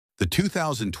The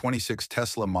 2026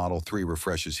 Tesla Model 3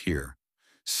 refresh is here.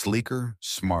 Sleeker,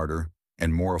 smarter,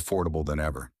 and more affordable than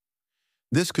ever.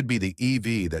 This could be the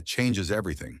EV that changes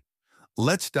everything.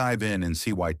 Let's dive in and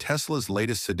see why Tesla's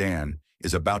latest sedan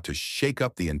is about to shake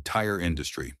up the entire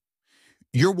industry.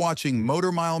 You're watching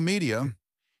Motor Mile Media.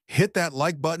 Hit that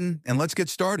like button and let's get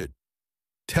started.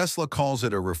 Tesla calls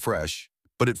it a refresh,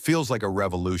 but it feels like a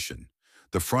revolution.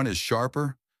 The front is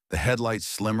sharper, the headlights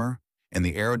slimmer, and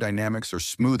the aerodynamics are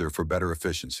smoother for better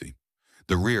efficiency.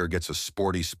 The rear gets a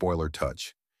sporty spoiler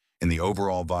touch, and the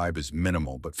overall vibe is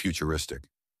minimal but futuristic.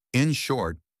 In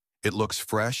short, it looks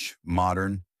fresh,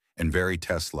 modern, and very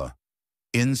Tesla.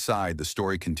 Inside, the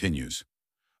story continues.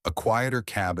 A quieter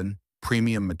cabin,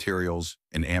 premium materials,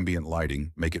 and ambient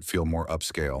lighting make it feel more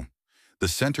upscale. The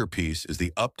centerpiece is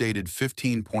the updated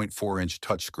 15.4-inch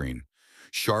touchscreen,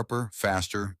 sharper,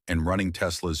 faster, and running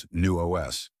Tesla's new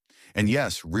OS. And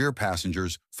yes, rear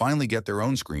passengers finally get their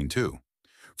own screen too.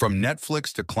 From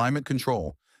Netflix to climate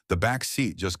control, the back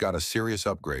seat just got a serious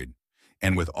upgrade.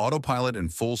 And with autopilot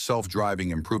and full self-driving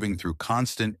improving through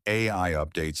constant AI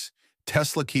updates,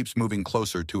 Tesla keeps moving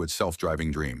closer to its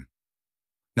self-driving dream.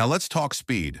 Now let's talk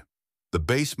speed. The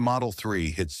base Model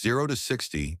 3 hits 0 to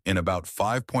 60 in about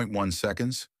 5.1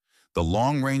 seconds, the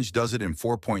long range does it in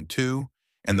 4.2,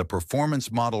 and the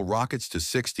performance model rockets to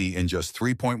 60 in just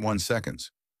 3.1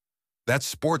 seconds. That's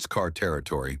sports car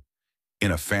territory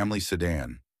in a family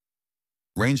sedan.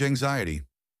 Range anxiety?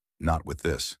 Not with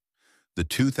this. The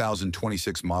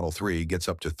 2026 Model 3 gets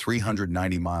up to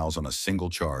 390 miles on a single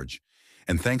charge,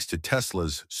 and thanks to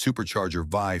Tesla's Supercharger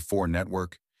Vi 4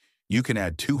 network, you can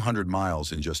add 200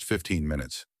 miles in just 15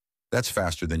 minutes. That's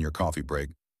faster than your coffee break.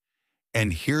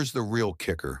 And here's the real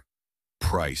kicker: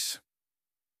 price.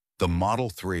 The Model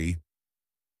 3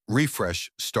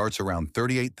 refresh starts around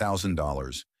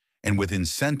 $38,000, and with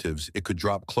incentives, it could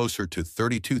drop closer to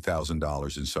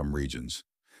 $32,000 in some regions.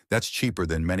 That's cheaper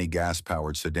than many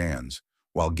gas-powered sedans,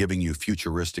 while giving you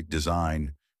futuristic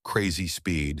design, crazy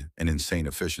speed, and insane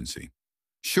efficiency.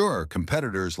 Sure,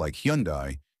 competitors like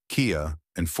Hyundai, Kia,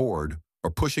 and Ford are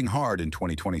pushing hard in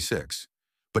 2026,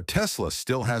 but Tesla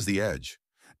still has the edge.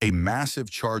 A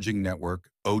massive charging network,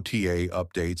 OTA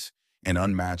updates, and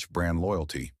unmatched brand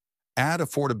loyalty. Add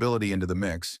affordability into the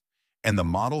mix, and the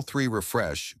Model 3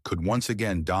 refresh could once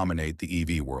again dominate the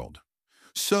EV world.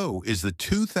 So, is the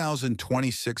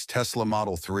 2026 Tesla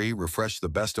Model 3 refresh the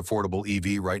best affordable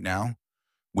EV right now?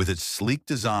 With its sleek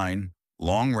design,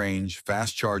 long range,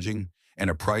 fast charging,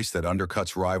 and a price that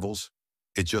undercuts rivals?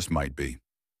 It just might be.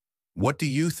 What do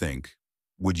you think?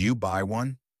 Would you buy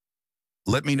one?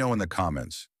 Let me know in the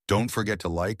comments. Don't forget to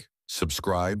like,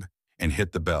 subscribe, and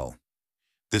hit the bell.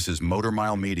 This is Motor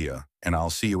Mile Media, and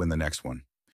I'll see you in the next one.